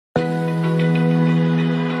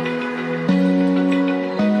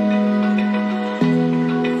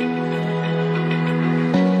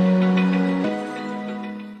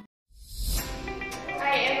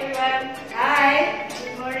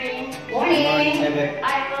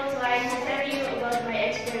I would like to tell you about my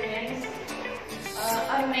experience.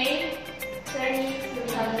 On May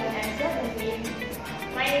 2017,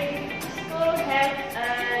 my school had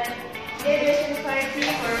a graduation party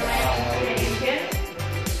for my graduation.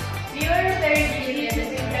 We were very busy to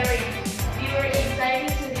prepare. We were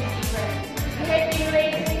excited to this event. We had been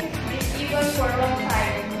waiting this event for a long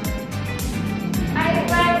time. I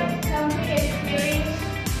felt complete feeling.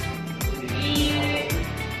 We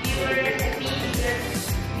were happy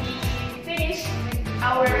because we finished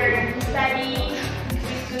our study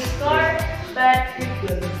with good score, but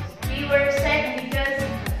we were sad because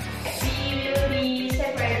we will be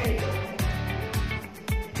separated.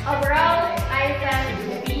 Overall, I felt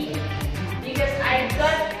happy because I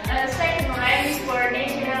got a second rank for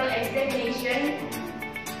national examination.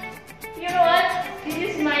 You know what?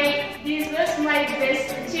 This was my best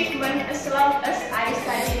achievement as long as I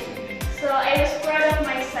studied. So I was proud of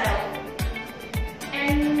myself.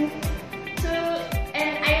 And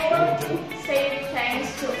I want to say thanks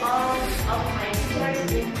to all of my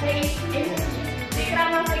teachers in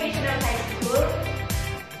Vikrama Vocational High School.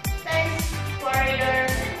 Thanks for your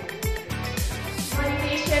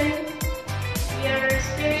motivation, your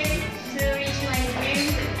spirit to reach my dream.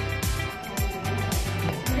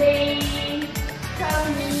 They taught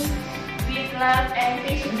me with love and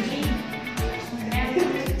patiently. And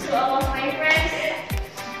to all of my friends,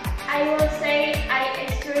 I will say I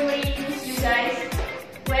extremely miss you guys.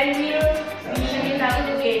 When will we meet up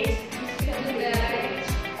again?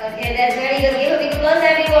 Okay, that's very good. Give a big applause,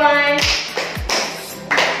 everyone.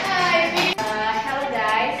 Hi. Hello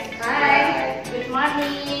guys. Hi. Good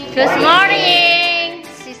morning. Good morning,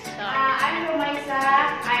 sister. I'm Romaisa.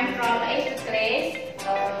 I'm from 8th class.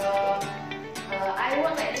 I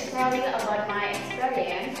would like to tell you about my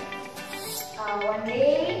experience. One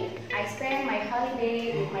day, I spent my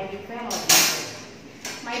holiday with my big family.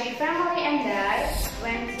 My big family and I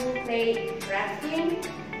went to play rafting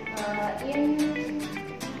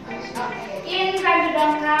in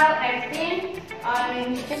Rajadangkal, 18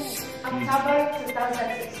 on October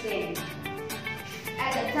 2016.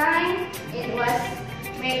 At the time, it was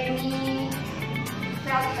made me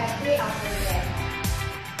felt happy after that.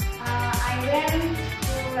 I went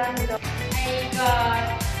to Rajadangkal. I got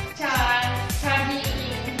chance study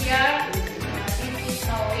in here. This is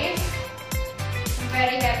always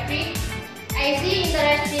very happy. I see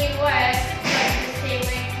interesting words that they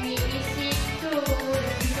make me easy to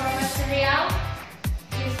the material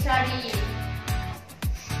in study.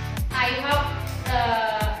 I hope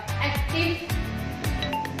active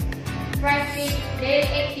practice daily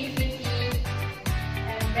activity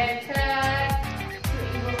and better to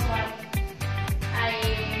improve what I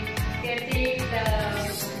getting the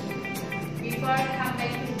before come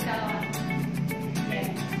back to Taiwan.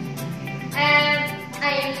 Yeah. And I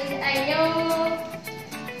know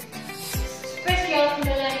special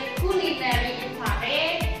culinary in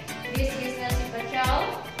Pare. This is a special.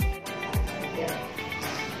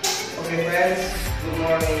 Yeah. Okay friends, good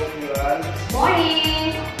morning everyone. Morning.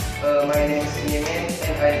 My name is Yemen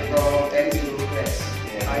and I'm from 10th class.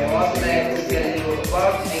 I would like to tell you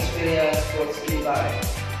about experience sports in Pare.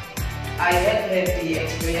 I had happy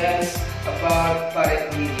experience about Pare.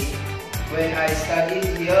 When I studied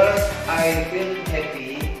here, I felt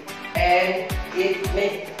happy and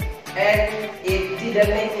it didn't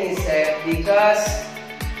make me sad because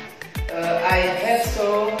I have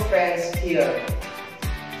so friends here.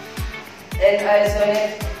 And I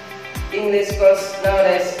joined English course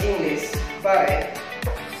nowadays English Pare.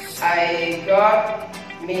 I got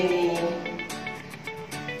many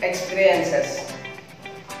experiences.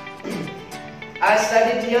 I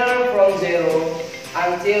studied here from zero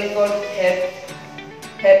until got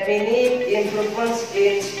have many improvements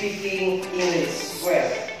in speaking English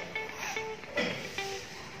well.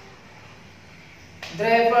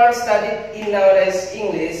 Driver studied in nowadays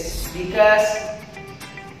English because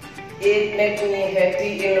it made me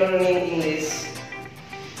happy in learning English.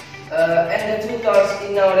 And the tutors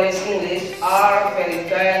in nowadays English are very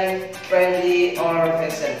kind, friendly, or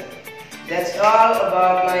patient. That's all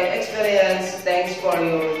about my experience. Thanks for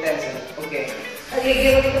your attention. Okay. Okay,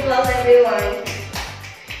 give a big applause, everyone.